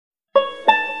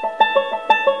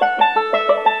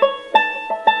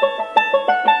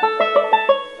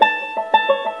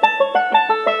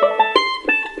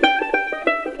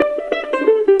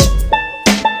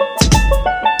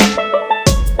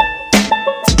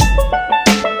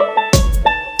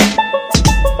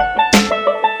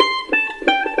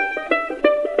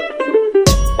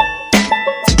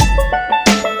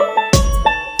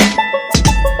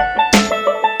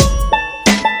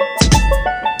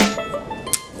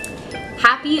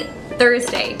Happy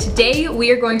Thursday. Today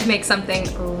we are going to make something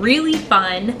really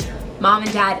fun. Mom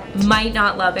and Dad might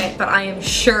not love it, but I am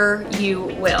sure you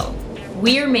will.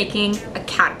 We are making a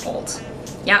catapult.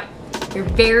 Yep, your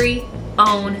very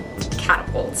own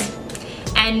catapult.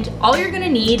 And all you're gonna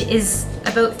need is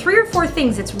about 3 or 4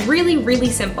 things. It's really, really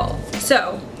simple.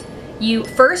 So you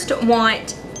first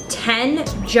want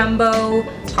 10 jumbo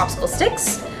popsicle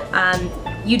sticks.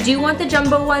 You do want the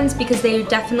jumbo ones because they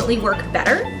definitely work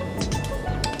better.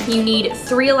 You need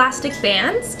 3 elastic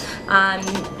bands.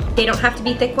 They don't have to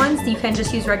be thick ones, you can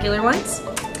just use regular ones.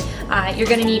 You're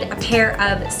gonna need a pair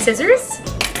of scissors.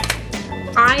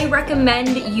 I recommend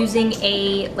using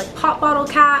a pop bottle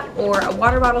cap or a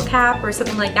water bottle cap or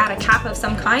something like that, a cap of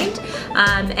some kind,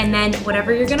 and then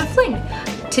whatever you're gonna fling.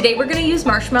 Today we're gonna use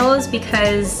marshmallows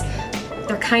because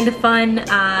they're kind of fun,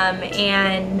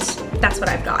 and that's what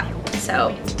I've got.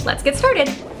 So let's get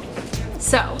started.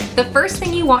 So the first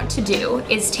thing you want to do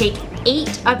is take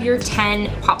 8 of your 10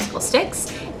 popsicle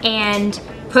sticks and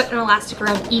put an elastic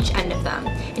around each end of them.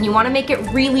 And you want to make it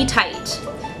really tight.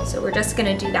 So we're just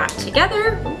gonna do that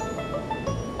together.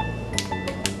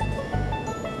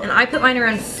 And I put mine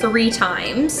around 3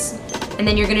 times, and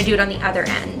then you're gonna do it on the other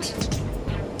end.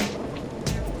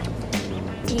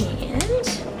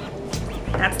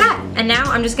 That's that. And now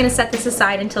I'm just gonna set this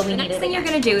aside until we need it. The next thing you're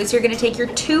gonna do is you're gonna take your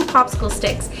 2 popsicle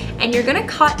sticks and you're gonna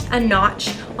cut a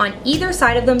notch on either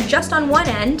side of them, just on one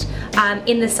end,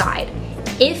 in the side.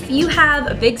 If you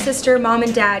have a big sister, mom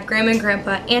and dad, grandma and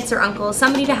grandpa, aunts or uncles,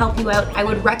 somebody to help you out, I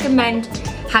would recommend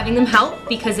having them help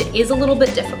because it is a little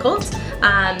bit difficult.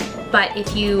 But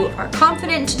if you are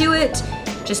confident to do it,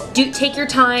 just take your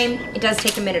time. It does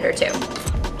take a minute or 2.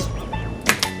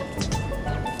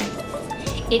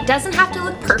 It doesn't have to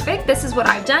look perfect. This is what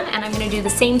I've done, and I'm gonna do the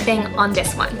same thing on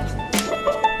this one.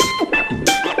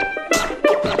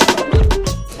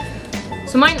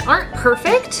 So mine aren't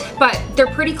perfect, but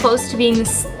they're pretty close to being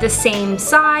the same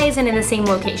size and in the same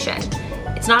location.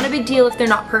 It's not a big deal if they're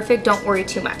not perfect, don't worry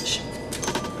too much.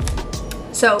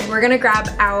 So we're gonna grab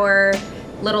our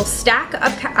little stack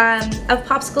of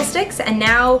popsicle sticks, and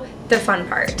now the fun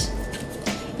part.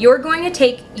 You're going to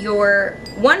take your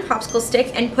 1 popsicle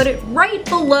stick and put it right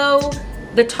below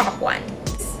the top one.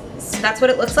 So that's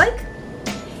what it looks like.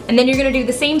 And then you're gonna do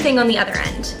the same thing on the other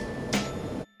end.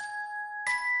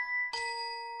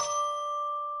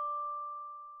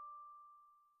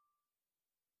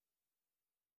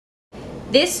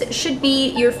 This should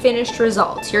be your finished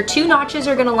result. Your 2 notches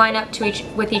are gonna line up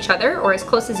with each other, or as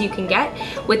close as you can get,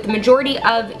 with the majority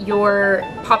of your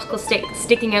popsicle stick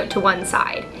sticking out to one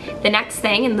side. The next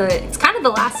thing, and it's kind of the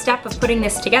last step of putting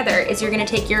this together, is you're gonna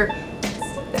take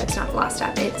that's not the last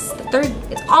step, it's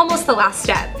almost the last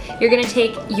step. You're gonna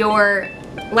take your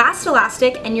last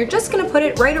elastic and you're just gonna put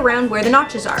it right around where the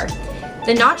notches are.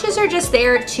 The notches are just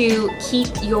there to keep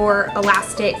your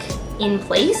elastic in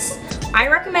place. I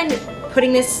recommend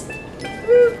putting this,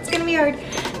 it's gonna be hard.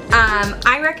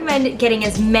 I recommend getting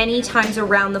as many times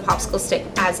around the popsicle stick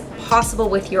as possible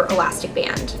with your elastic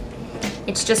band.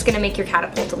 It's just gonna make your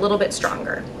catapult a little bit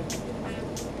stronger.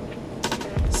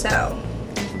 So,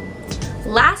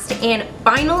 last and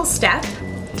final step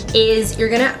is you're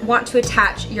gonna want to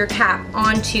attach your cap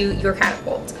onto your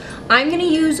catapult. I'm gonna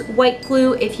use white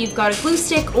glue. If you've got a glue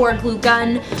stick or a glue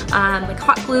gun, like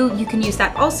hot glue, you can use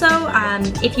that also.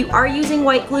 If you are using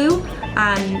white glue,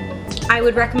 I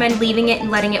would recommend leaving it and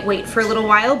letting it wait for a little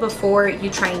while before you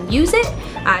try and use it,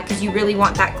 because you really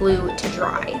want that glue to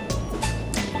dry.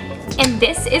 And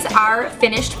this is our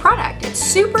finished product. It's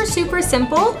super, super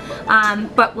simple,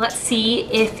 but let's see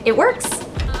if it works.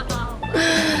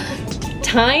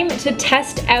 Time to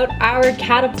test out our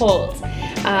catapult.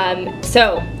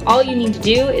 So all you need to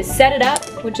do is set it up,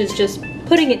 which is just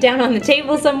putting it down on the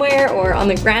table somewhere or on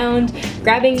the ground,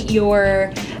 grabbing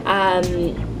your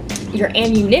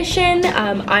ammunition.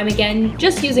 I'm again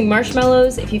just using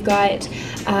marshmallows. If you've got,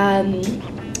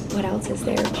 what else is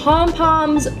there?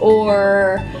 Pom-poms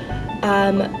or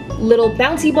little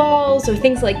bouncy balls or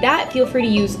things like that, feel free to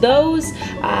use those.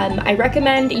 I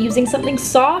recommend using something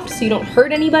soft so you don't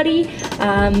hurt anybody.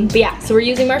 But yeah, so we're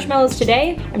using marshmallows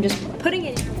today. I'm just putting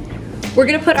it. We're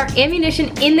gonna put our ammunition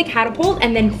in the catapult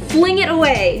and then fling it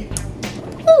away.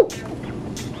 Woo!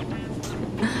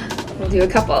 We'll do a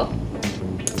couple.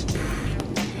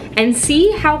 And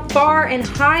see how far and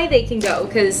high they can go,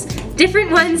 because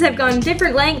different ones have gone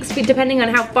different lengths depending on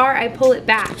how far I pull it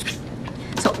back.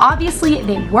 So obviously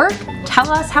they work.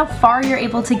 Tell us how far you're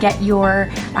able to get your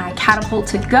catapult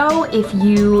to go. If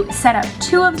you set up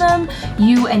 2 of them,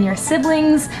 you and your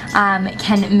siblings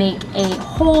can make a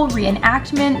whole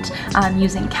reenactment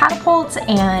using catapults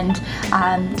and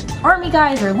army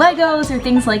guys or Legos or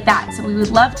things like that. So we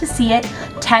would love to see it.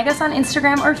 Tag us on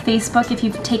Instagram or Facebook if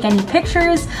you take any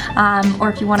pictures or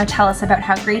if you want to tell us about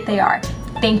how great they are.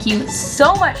 Thank you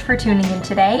so much for tuning in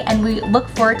today, and we look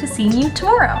forward to seeing you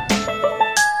tomorrow.